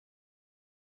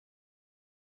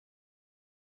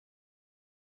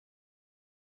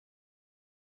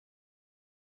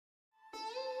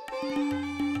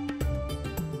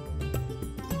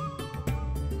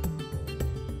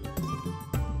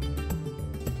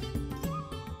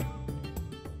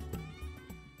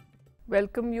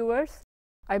Welcome viewers,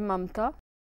 I'm Mamta.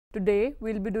 Today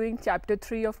we'll be doing chapter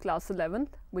 3 of class 11th,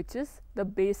 which is the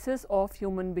basis of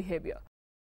human behavior.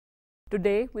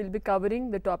 Today we'll be covering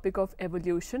the topic of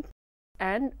evolution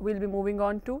and we'll be moving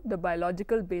on to the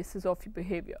biological basis of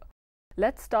behavior.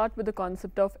 Let's start with the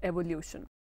concept of evolution.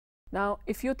 Now,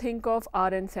 if you think of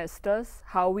our ancestors,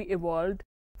 how we evolved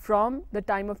from the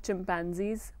time of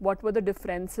chimpanzees, what were the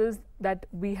differences that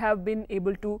we have been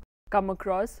able to come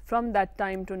across from that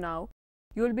time to now,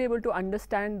 you will be able to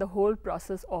understand the whole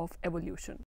process of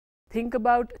evolution. Think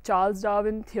about Charles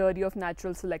Darwin's theory of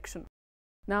natural selection.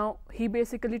 Now, he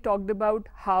basically talked about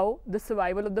how the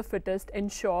survival of the fittest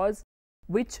ensures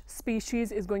which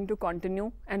species is going to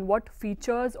continue and what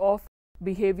features of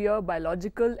behavior,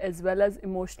 biological as well as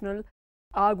emotional,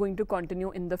 are going to continue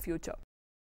in the future.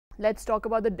 Let's talk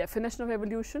about the definition of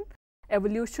evolution.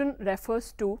 Evolution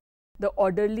refers to the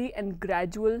orderly and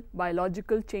gradual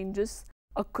biological changes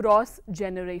across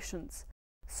generations.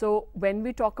 So when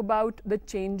we talk about the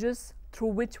changes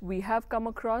through which we have come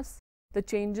across, the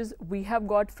changes we have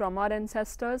got from our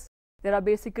ancestors, there are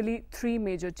basically three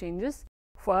major changes.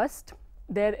 First,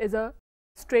 there is a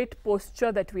straight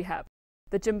posture that we have.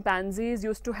 The chimpanzees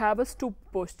used to have a stoop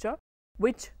posture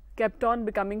which kept on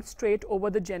becoming straight over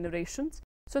the generations.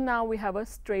 So now we have a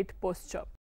straight posture.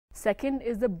 Second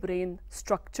is the brain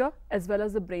structure as well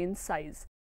as the brain size.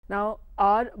 Now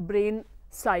our brain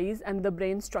size and the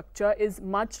brain structure is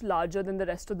much larger than the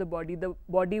rest of the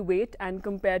body weight, and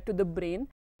compared to the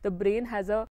brain has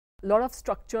a lot of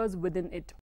structures within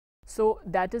it. So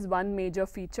that is one major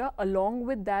feature. Along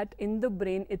with that, in the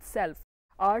brain itself,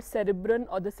 our cerebrum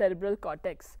or the cerebral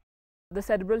cortex, the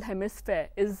cerebral hemisphere,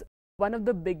 is one of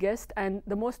the biggest and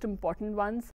the most important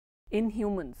ones in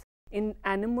humans. In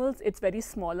animals, it's very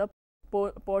smaller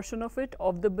portion of it,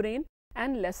 of the brain,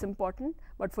 and less important,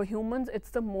 but for humans it's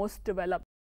the most developed,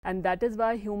 and that is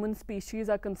why human species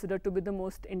are considered to be the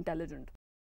most intelligent.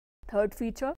 Third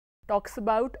feature talks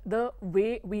about the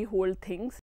way we hold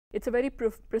things. It's a very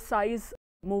precise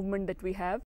movement that we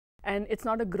have, and it's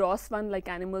not a gross one like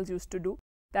animals used to do.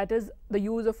 That is the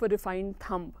use of a refined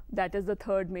thumb. That is the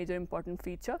third major important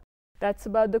feature. That's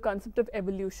about the concept of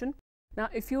evolution. Now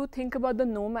if you think about the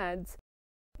nomads,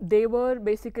 they were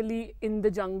basically in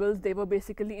the jungles, they were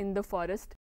basically in the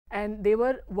forest, and they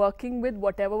were working with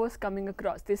whatever was coming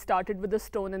across. They started with the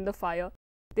stone and the fire.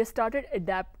 They started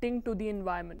adapting to the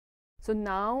environment. So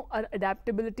now our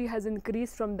adaptability has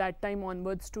increased from that time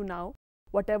onwards to now.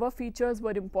 Whatever features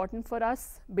were important for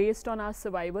us based on our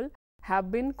survival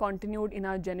have been continued in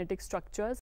our genetic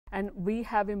structures, and we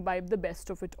have imbibed the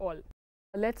best of it all.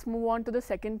 Let's move on to the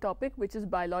second topic, which is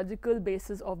biological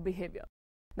basis of behavior.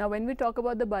 Now when we talk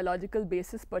about the biological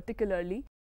basis particularly,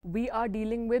 we are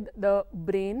dealing with the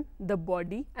brain, the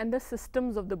body and the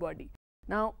systems of the body.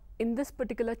 Now in this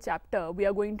particular chapter, we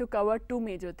are going to cover two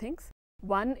major things.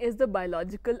 One is the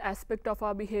biological aspect of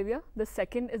our behavior. The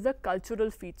second is the cultural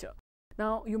feature.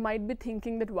 Now you might be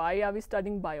thinking that why are we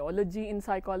studying biology in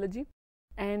psychology?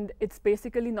 And it's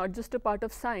basically not just a part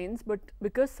of science, but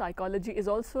because psychology is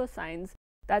also a science,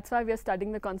 that's why we are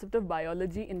studying the concept of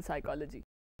biology in psychology.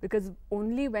 Because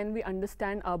only when we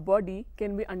understand our body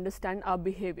can we understand our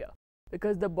behavior,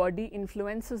 because the body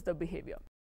influences the behavior.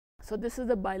 So this is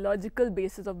the biological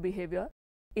basis of behavior,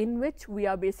 in which we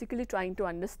are basically trying to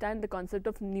understand the concept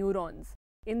of neurons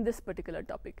in this particular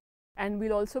topic. And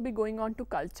we'll also be going on to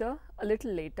culture a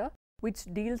little later, which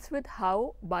deals with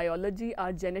how biology,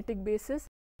 our genetic basis,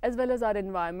 as well as our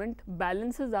environment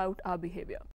balances out our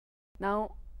behavior.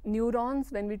 Now,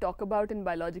 neurons, when we talk about in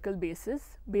biological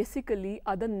basis, basically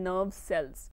are the nerve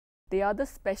cells. They are the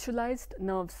specialized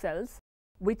nerve cells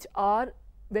which are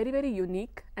very, very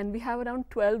unique, and we have around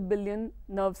 12 billion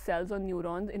nerve cells or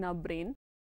neurons in our brain.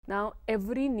 Now,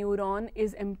 every neuron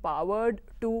is empowered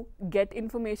to get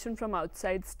information from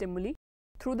outside stimuli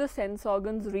through the sense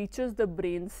organs, reaches the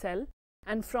brain cell,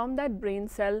 and from that brain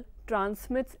cell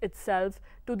transmits itself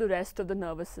to the rest of the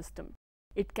nervous system.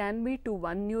 It can be to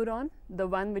one neuron, the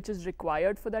one which is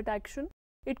required for that action.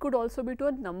 It could also be to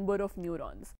a number of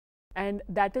neurons. And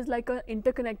that is like an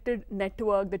interconnected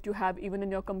network that you have even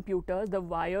in your computers, the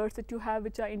wires that you have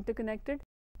which are interconnected,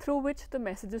 through which the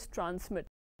messages transmit.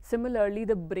 Similarly,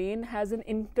 the brain has an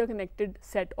interconnected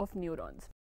set of neurons.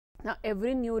 Now,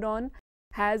 every neuron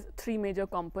has three major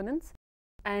components,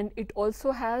 and it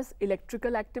also has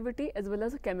electrical activity as well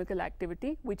as a chemical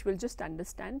activity, which we'll just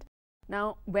understand.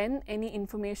 Now, when any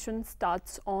information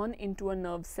starts on into a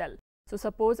nerve cell, So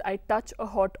suppose I touch a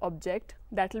hot object,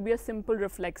 that will be a simple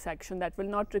reflex action that will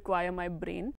not require my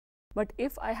brain. But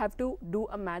if I have to do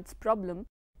a maths problem,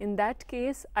 in that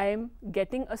case I am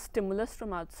getting a stimulus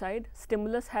from outside.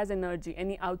 Stimulus has energy,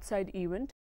 any outside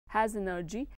event has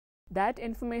energy. That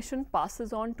information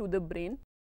passes on to the brain,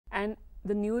 and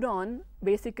the neuron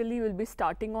basically will be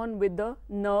starting on with the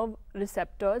nerve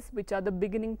receptors, which are the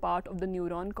beginning part of the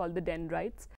neuron called the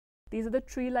dendrites. These are the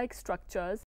tree-like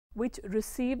structures which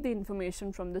receive the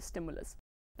information from the stimulus.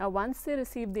 Now once they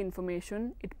receive the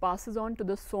information, it passes on to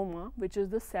the soma, which is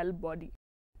the cell body.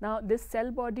 Now this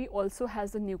cell body also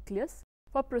has a nucleus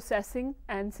for processing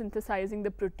and synthesizing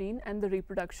the protein and the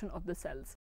reproduction of the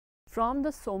cells. From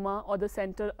the soma, or the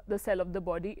center, the cell of the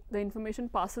body, the information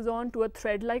passes on to a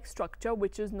thread-like structure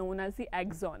which is known as the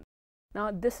axon. Now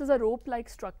this is a rope-like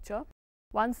structure.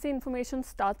 Once the information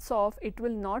starts off, it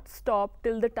will not stop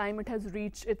till the time it has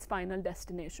reached its final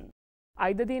destination.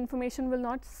 Either the information will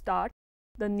not start,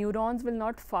 the neurons will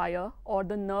not fire, or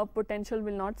the nerve potential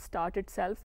will not start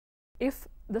itself if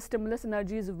the stimulus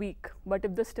energy is weak. But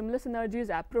if the stimulus energy is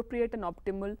appropriate and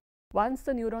optimal, once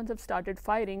the neurons have started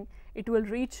firing, it will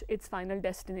reach its final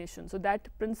destination. So that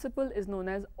principle is known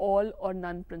as all or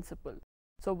none principle.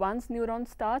 So once neuron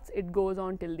starts, it goes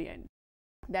on till the end.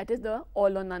 That is the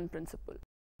all or none principle.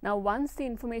 Now once the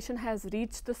information has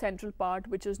reached the central part,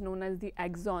 which is known as the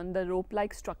axon, the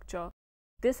rope-like structure,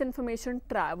 this information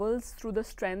travels through the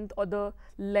strength or the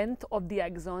length of the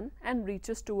axon and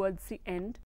reaches towards the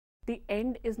end. The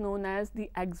end is known as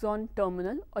the axon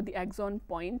terminal or the axon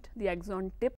point, the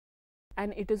axon tip,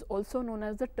 and it is also known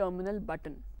as the terminal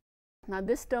button. Now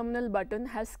this terminal button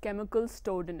has chemicals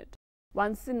stored in it.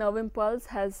 Once the nerve impulse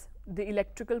has, the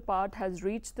electrical part has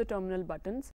reached the terminal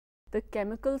buttons, the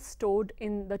chemical stored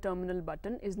in the terminal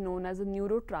button is known as a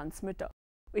neurotransmitter.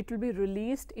 It will be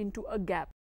released into a gap.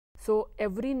 So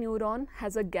every neuron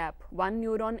has a gap. One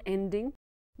neuron ending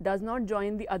does not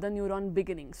join the other neuron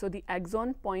beginning. So the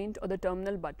axon point or the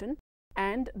terminal button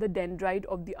and the dendrite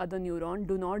of the other neuron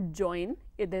do not join.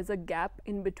 There's a gap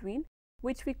in between,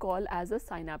 which we call as a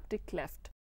synaptic cleft.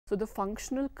 So the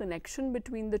functional connection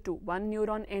between the two, one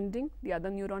neuron ending, the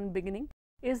other neuron beginning,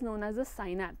 is known as a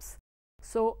synapse.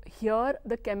 So here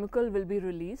the chemical will be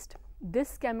released.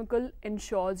 This chemical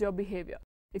ensures your behavior.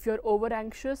 If you're over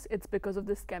anxious, it's because of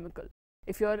this chemical.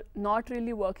 If you're not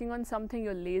really working on something,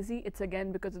 you're lazy, it's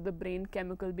again because of the brain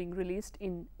chemical being released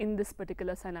in this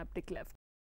particular synaptic cleft.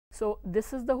 So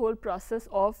this is the whole process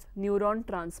of neuron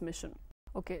transmission.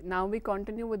 Okay, now we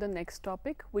continue with the next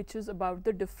topic, which is about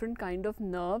the different kind of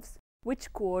nerves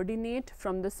which coordinate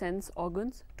from the sense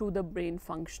organs to the brain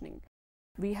functioning.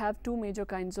 We have two major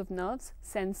kinds of nerves,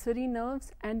 sensory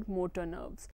nerves and motor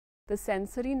nerves. The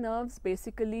sensory nerves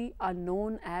basically are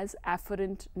known as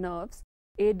afferent nerves,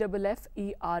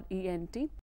 AFFERENT.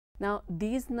 Now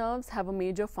these nerves have a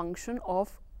major function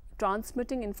of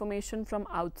transmitting information from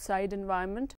outside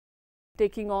environment,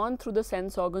 taking on through the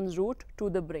sense organs route to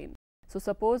the brain. So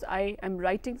suppose I am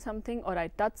writing something or I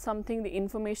touch something, the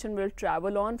information will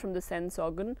travel on from the sense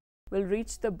organ, will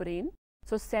reach the brain.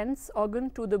 So sense organ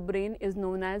to the brain is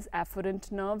known as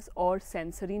afferent nerves or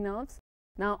sensory nerves.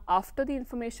 Now after the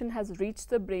information has reached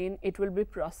the brain, it will be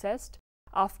processed.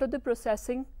 After the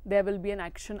processing, there will be an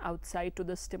action outside to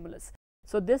the stimulus.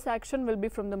 So this action will be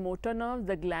from the motor nerves,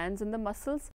 the glands and the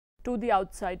muscles to the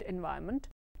outside environment.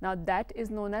 Now that is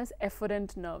known as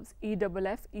efferent nerves,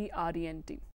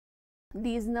 EFFERENT.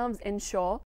 These nerves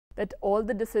ensure that all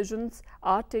the decisions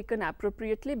are taken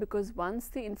appropriately, because once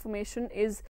the information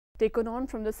is taken on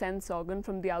from the sense organ,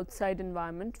 from the outside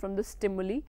environment, from the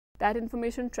stimuli, that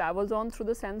information travels on through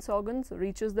the sense organs,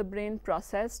 reaches the brain,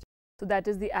 processed. So that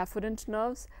is the afferent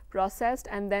nerves, processed,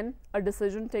 and then a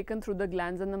decision taken through the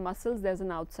glands and the muscles. There's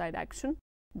an outside action.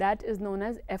 That is known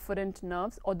as efferent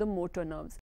nerves or the motor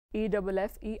nerves,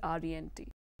 EFFERENT.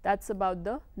 That's about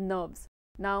the nerves.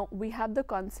 Now we have the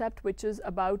concept which is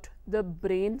about the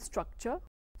brain structure.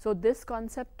 So this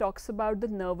concept talks about the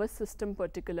nervous system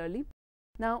particularly.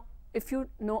 Now if you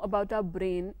know about our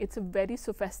brain, it's a very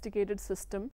sophisticated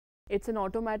system. It's an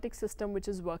automatic system which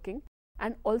is working.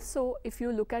 And also if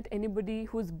you look at anybody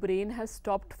whose brain has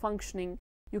stopped functioning,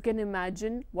 you can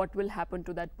imagine what will happen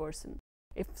to that person.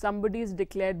 If somebody is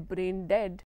declared brain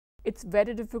dead, it's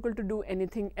very difficult to do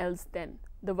anything else then.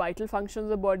 The vital functions of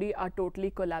the body are totally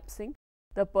collapsing.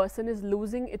 The person is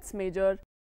losing its major,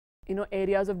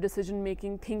 areas of decision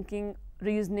making, thinking,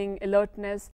 reasoning,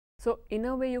 alertness. So in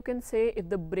a way you can say if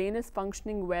the brain is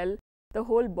functioning well, the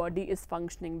whole body is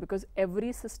functioning, because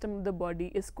every system of the body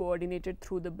is coordinated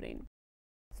through the brain.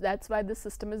 So that's why this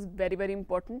system is very, very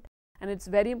important, and it's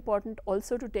very important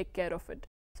also to take care of it.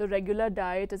 So regular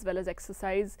diet as well as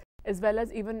exercise, as well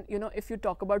as even, if you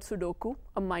talk about Sudoku,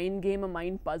 a mind game, a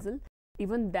mind puzzle,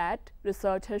 even that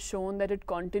research has shown that it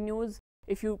continues.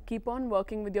 If you keep on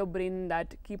working with your brain,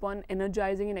 that keep on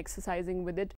energizing and exercising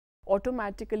with it,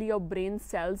 automatically your brain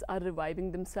cells are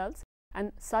reviving themselves,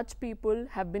 and such people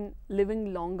have been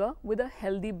living longer with a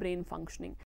healthy brain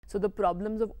functioning. So the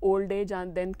problems of old age are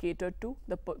then catered to.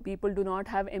 The people do not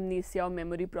have amnesia or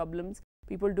memory problems.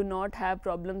 People do not have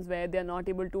problems where they are not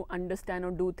able to understand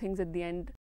or do things at the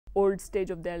old stage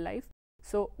of their life.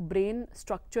 So brain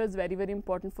structure is very, very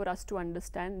important for us to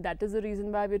understand. That is the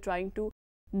reason why we are trying to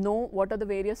know what are the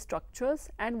various structures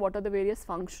and what are the various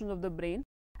functions of the brain,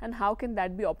 and how can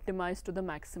that be optimized to the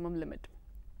maximum limit.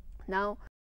 Now,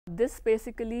 this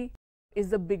basically is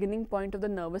the beginning point of the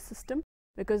nervous system,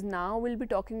 because now we'll be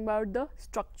talking about the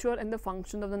structure and the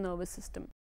function of the nervous system.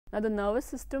 Now, the nervous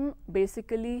system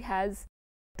basically has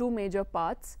two major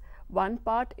parts. One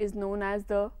part is known as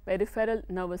the peripheral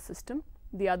nervous system.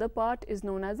 The other part is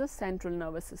known as the central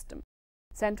nervous system.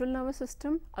 Central nervous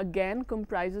system again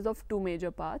comprises of two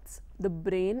major parts, the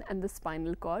brain and the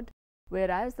spinal cord,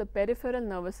 whereas the peripheral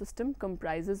nervous system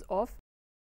comprises of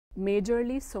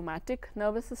majorly somatic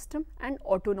nervous system and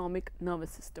autonomic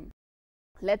nervous system.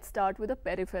 Let's start with the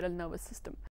peripheral nervous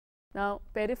system. Now,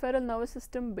 peripheral nervous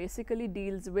system basically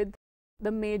deals with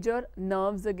the major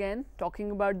nerves, again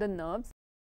talking about the nerves,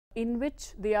 in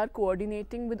which they are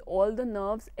coordinating with all the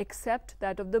nerves except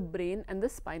that of the brain and the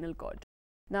spinal cord.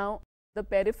 Now, the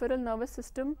peripheral nervous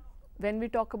system, when we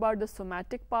talk about the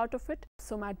somatic part of it,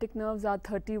 somatic nerves are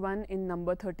 31 in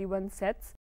number, 31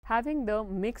 sets, having the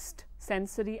mixed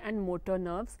sensory and motor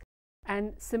nerves,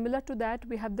 and similar to that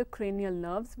we have the cranial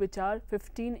nerves, which are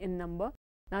 15 in number.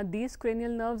 Now, these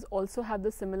cranial nerves also have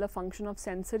the similar function of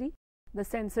sensory, the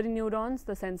sensory neurons,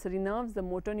 the sensory nerves, the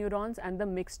motor neurons and the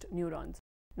mixed neurons.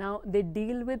 Now, they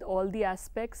deal with all the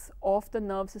aspects of the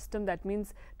nerve system, that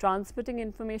means transmitting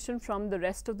information from the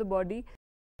rest of the body.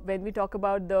 When we talk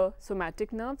about the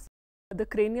somatic nerves, the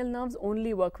cranial nerves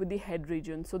only work with the head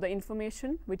region. So, the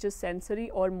information which is sensory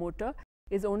or motor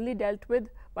is only dealt with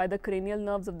by the cranial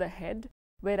nerves of the head,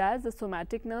 whereas the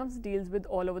somatic nerves deals with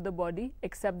all over the body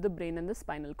except the brain and the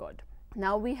spinal cord.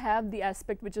 Now, we have the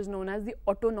aspect which is known as the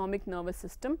autonomic nervous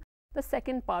system, the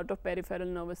second part of peripheral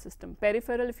nervous system.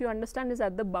 Peripheral, if you understand, is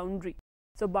at the boundary.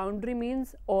 So, boundary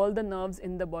means all the nerves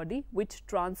in the body which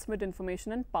transmit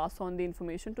information and pass on the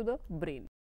information to the brain.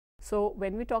 So,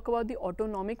 when we talk about the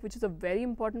autonomic, which is a very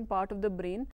important part of the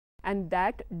brain, and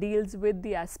that deals with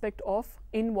the aspect of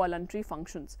involuntary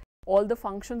functions, all the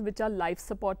functions which are life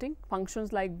supporting,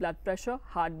 functions like blood pressure,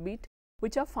 heartbeat,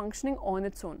 which are functioning on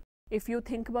its own. If you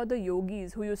think about the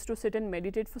yogis who used to sit and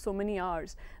meditate for so many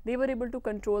hours, they were able to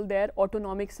control their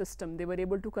autonomic system, they were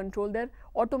able to control their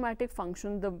automatic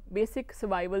function, the basic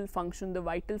survival function, the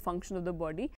vital function of the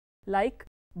body, like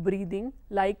breathing,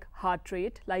 like heart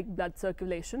rate, like blood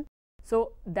circulation.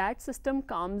 So, that system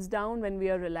calms down when we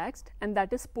are relaxed, and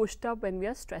that is pushed up when we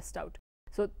are stressed out.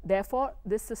 So, therefore,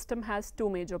 this system has two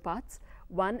major parts.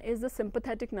 One is the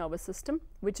sympathetic nervous system,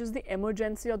 which is the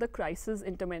emergency or the crisis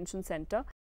intervention center,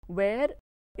 where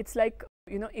it's like,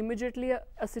 immediately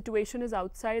a situation is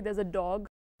outside, there's a dog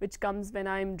which comes when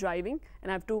I'm driving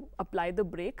and I have to apply the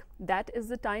brake. That is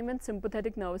the time when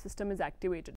sympathetic nervous system is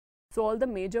activated. So, all the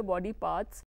major body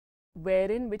parts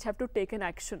which have to take an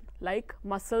action, like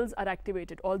muscles are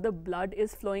activated, all the blood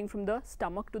is flowing from the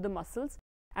stomach to the muscles,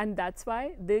 and that's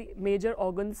why the major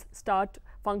organs start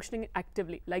functioning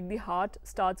actively, like the heart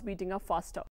starts beating up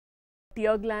faster,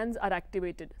 tear glands are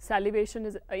activated, salivation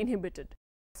is inhibited,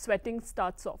 sweating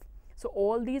starts off. So,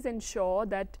 all these ensure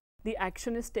that the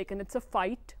action is taken. It's a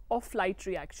fight or flight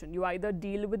reaction. You either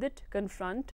deal with it,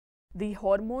 confront. The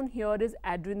hormone here is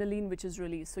adrenaline, which is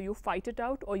released. So, you fight it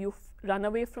out or you run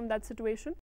away from that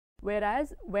situation.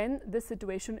 Whereas, when this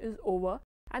situation is over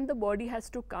and the body has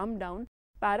to calm down,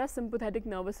 parasympathetic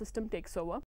nervous system takes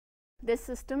over. This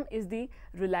system is the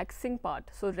relaxing part,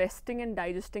 so resting and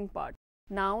digesting part.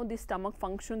 Now, the stomach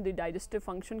function, the digestive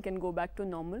function can go back to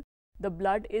normal. The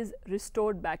blood is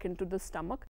restored back into the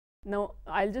stomach. Now,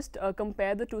 I'll just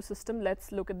compare the two systems.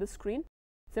 Let's look at the screen.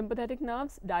 Sympathetic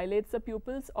nerves dilates the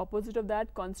pupils, opposite of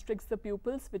that constricts the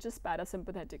pupils, which is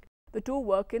parasympathetic. The two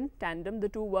work in tandem, the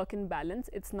two work in balance.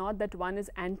 It's not that one is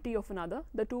anti of another,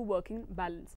 the two work in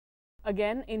balance.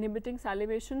 Again, inhibiting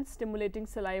salivation, stimulating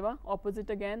saliva, opposite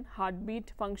again,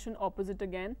 heartbeat function, opposite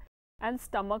again, and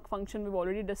stomach function we've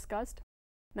already discussed.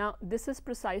 Now, this is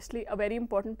precisely a very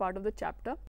important part of the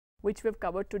chapter which we've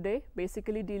covered today,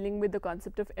 basically dealing with the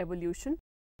concept of evolution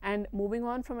and moving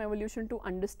on from evolution to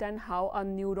understand how our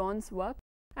neurons work.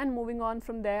 and moving on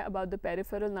from there about the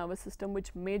peripheral nervous system,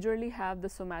 which majorly have the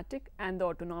somatic and the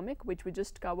autonomic, which we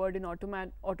just covered in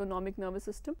autonomic nervous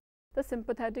system, the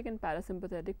sympathetic and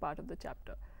parasympathetic part of the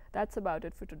chapter. That's about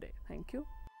it for today. Thank you.